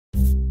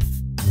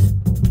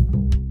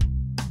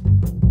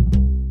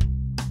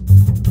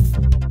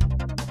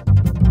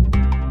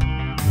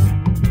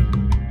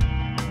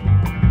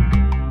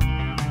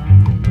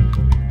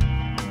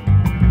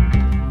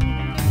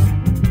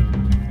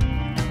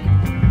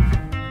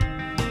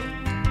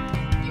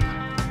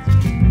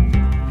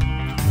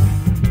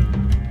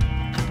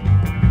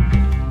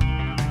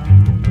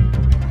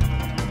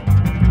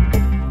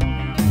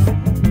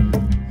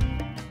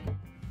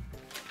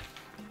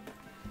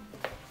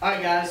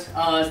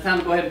it's time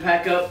to go ahead and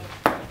pack up.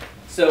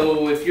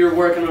 So if you're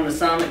working on an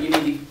assignment, you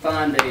need to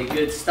find a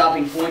good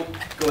stopping point.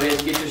 Go ahead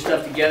and get your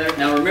stuff together.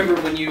 Now remember,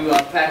 when you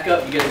pack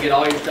up, you got to get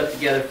all your stuff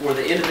together for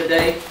the end of the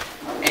day.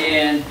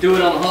 And do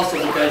it on a hustle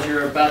because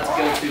you're about to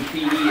go to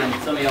PE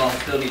and some of y'all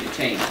still need to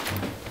change.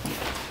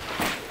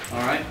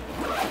 Alright?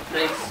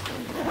 Thanks.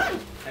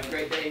 Have a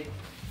great day.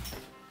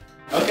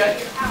 Okay.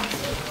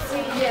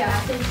 Yeah, I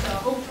think so.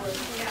 Hopefully.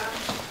 Yeah.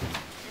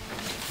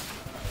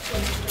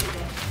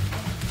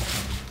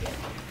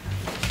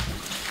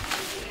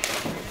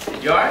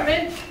 You alright,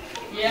 man?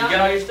 Yeah. You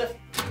got all your stuff?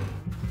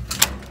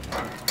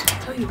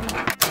 Tell you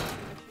what.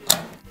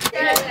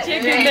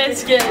 Chicken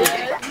biscuit.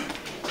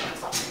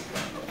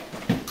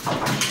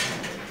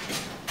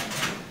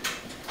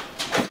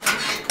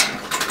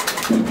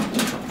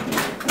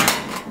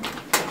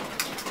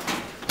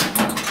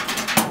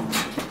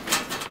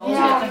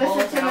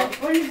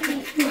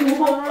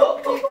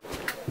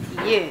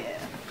 Yeah.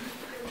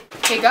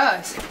 Hey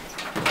guys,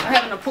 I'm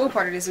having a pool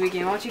party this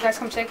weekend. Why don't you guys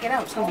come check it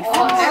out? It's gonna be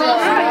fun.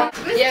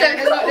 Yeah,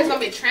 there's gonna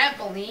be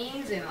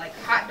trampolines and like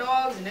hot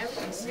dogs and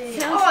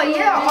everything. Oh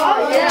yeah,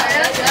 oh yeah.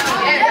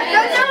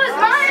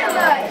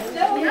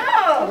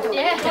 No.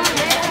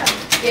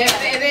 Yeah,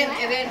 and then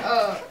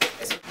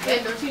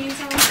don't you need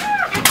some?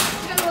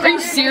 Are you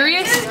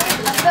serious?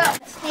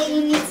 Hey,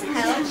 you need some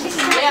help?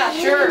 Yeah,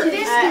 sure.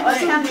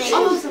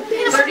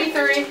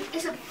 33.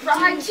 It's a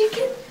fried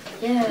chicken.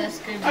 Yeah, that's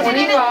good.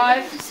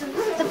 25.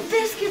 The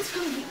biscuit's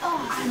gonna be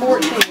awesome.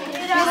 14.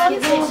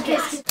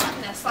 Biscuits.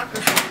 That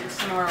soccer shoes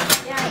tomorrow.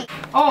 Yeah.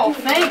 Oh,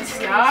 thanks,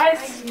 guys.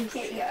 Thank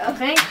you.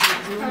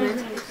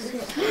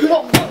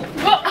 Whoa,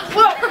 whoa,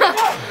 whoa,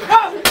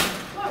 whoa.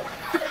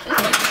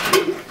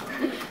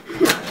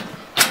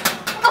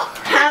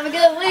 Have a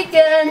good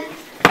weekend.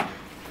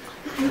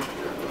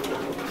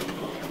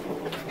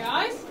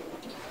 Guys?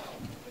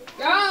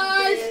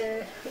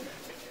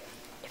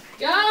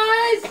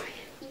 Guys?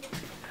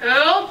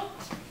 Help!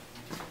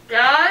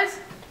 Guys?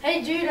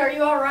 Hey Jude, are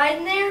you alright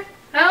in there?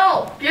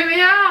 Help! Get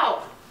me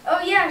out!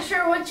 Oh yeah,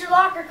 sure. What's your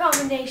locker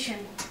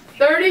combination?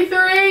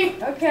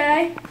 33,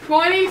 Okay.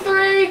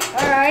 23,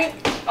 Alright.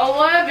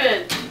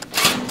 11.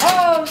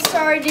 Oh,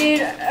 sorry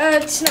dude.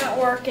 It's not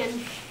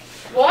working.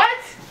 What?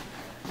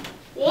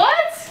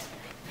 What?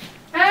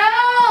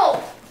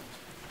 Help!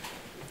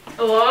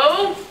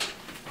 Hello?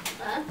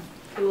 Huh?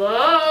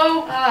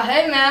 Hello?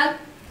 Hey man.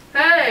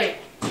 Hey,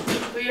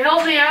 will you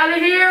help me out of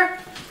here?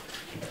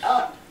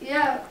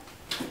 Yeah.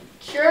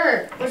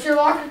 Sure. What's your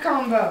locker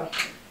combo?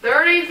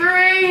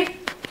 33,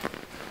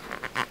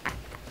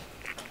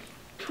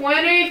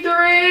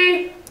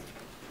 23,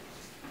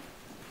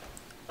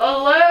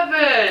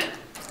 11.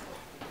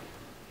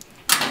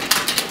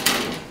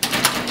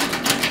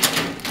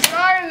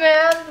 Sorry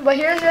man, but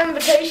here's your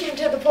invitation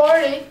to the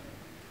party.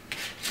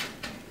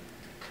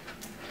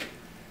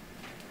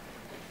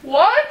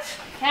 What?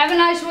 Have a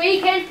nice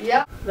weekend.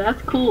 Yep.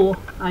 That's cool,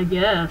 I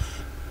guess.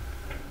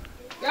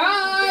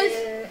 Guys!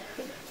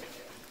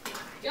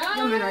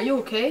 Yo man, are you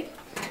okay?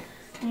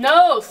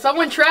 No,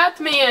 someone trapped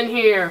me in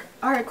here.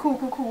 Alright, cool.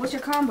 What's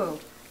your combo?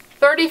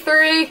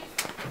 33,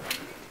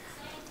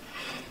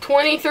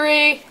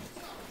 23,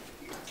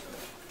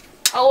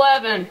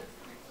 11.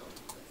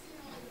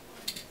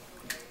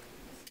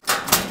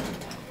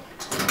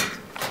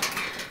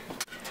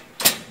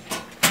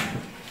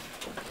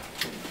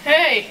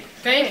 Hey,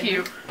 thank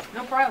you.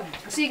 No problem.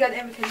 I see you got the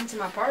invitation to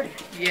my party.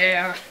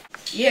 Yeah.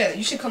 Yeah,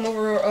 you should come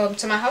over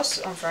to my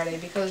house on Friday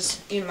because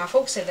my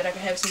folks said that I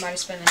could have somebody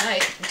spend the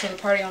night until the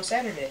party on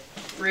Saturday.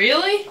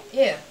 Really?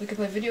 Yeah, we could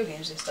play video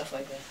games and stuff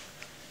like that.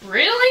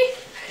 Really?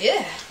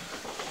 Yeah.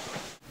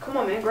 Come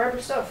on, man, grab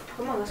your stuff.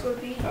 Come on, let's go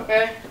to PE.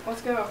 Okay,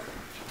 let's go.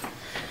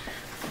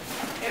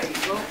 There you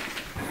go.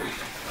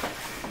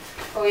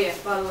 Oh yeah,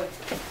 by the way,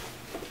 I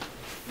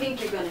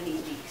think you're gonna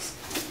need these.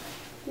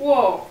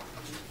 Whoa,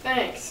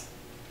 thanks.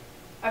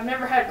 I've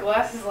never had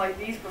glasses like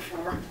these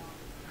before.